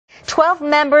12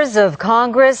 members of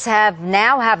Congress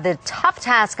now have the tough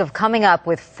task of coming up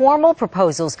with formal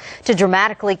proposals to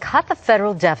dramatically cut the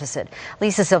federal deficit.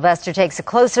 Lisa Sylvester takes a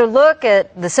closer look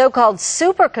at the so-called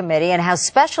super committee and how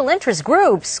special interest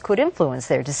groups could influence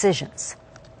their decisions.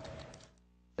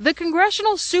 The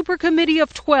Congressional Super Committee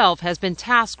of 12 has been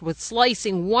tasked with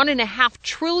slicing $1.5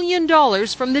 trillion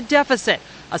from the deficit.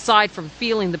 Aside from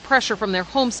feeling the pressure from their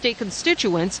home state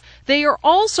constituents, they are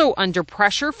also under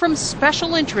pressure from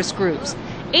special interest groups.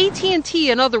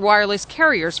 AT&T and other wireless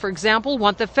carriers, for example,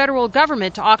 want the federal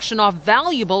government to auction off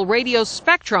valuable radio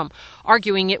spectrum,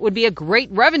 arguing it would be a great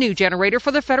revenue generator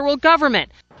for the federal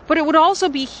government. But it would also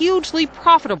be hugely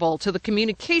profitable to the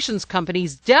communications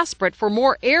companies desperate for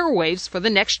more airwaves for the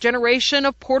next generation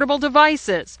of portable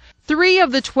devices. 3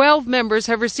 of the 12 members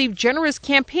have received generous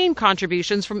campaign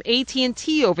contributions from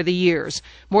AT&T over the years.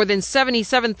 More than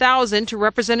 $77,000 to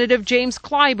Representative James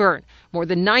Clyburn, more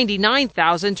than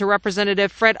 $99,000 to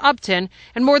Representative Fred Upton,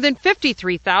 and more than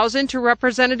 $53,000 to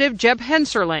Representative Jeb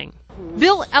Hensarling.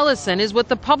 Bill Allison is with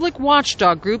the public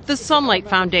watchdog group, the Sunlight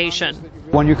Foundation.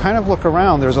 When you kind of look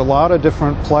around, there's a lot of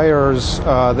different players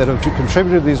that have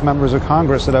contributed to these members of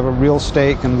Congress that have a real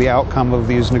stake in the outcome of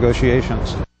these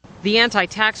negotiations. The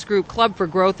anti-tax group Club for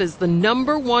Growth is the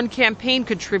 #1 campaign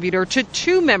contributor to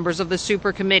 2 members of the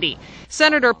Super Committee.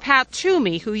 Senator Pat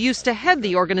Toomey, who used to head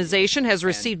the organization, has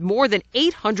received more than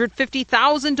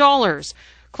 $850,000.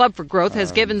 Club for Growth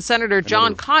has given Senator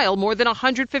John Kyle more than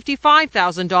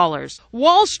 $155,000.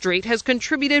 Wall Street has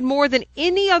contributed more than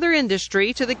any other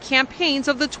industry to the campaigns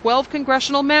of the 12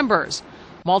 congressional members.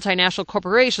 Multinational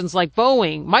corporations like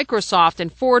Boeing, Microsoft,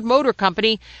 and Ford Motor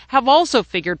Company have also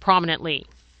figured prominently.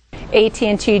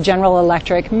 AT&T, General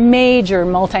Electric, major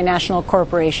multinational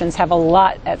corporations have a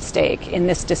lot at stake in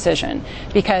this decision,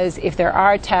 because if there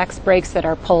are tax breaks that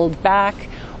are pulled back,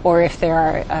 or if there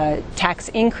are tax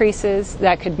increases,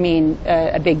 that could mean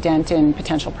a big dent in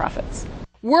potential profits.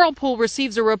 Whirlpool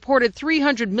receives a reported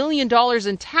 $300 million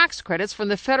in tax credits from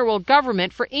the federal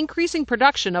government for increasing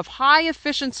production of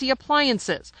high-efficiency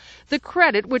appliances. The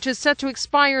credit, which is set to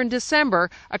expire in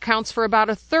December, accounts for about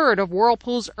 1/3 of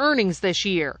Whirlpool's earnings this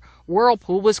year.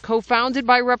 Whirlpool was co-founded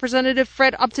by Representative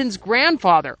Fred Upton's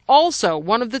grandfather, also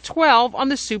one of the 12 on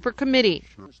the Super Committee.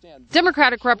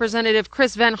 Democratic Representative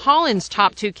Chris Van Hollen's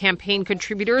top 2 campaign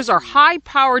contributors are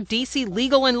high-powered D.C.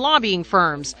 legal and lobbying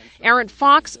firms, Aaron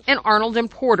Fox and Arnold &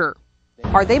 Porter.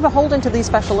 Are they beholden to these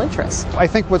special interests? I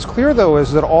think what's clear, though,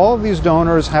 is that all of these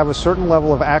donors have a certain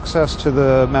level of access to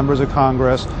the members of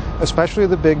Congress, especially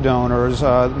the big donors.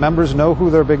 Members know who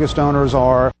their biggest donors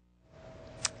are.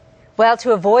 Well,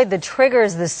 to avoid the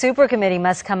triggers, the Super Committee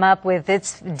must come up with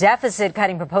its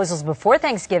deficit-cutting proposals before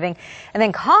Thanksgiving, and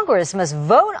then Congress must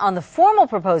vote on the formal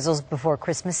proposals before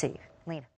Christmas Eve. Lena.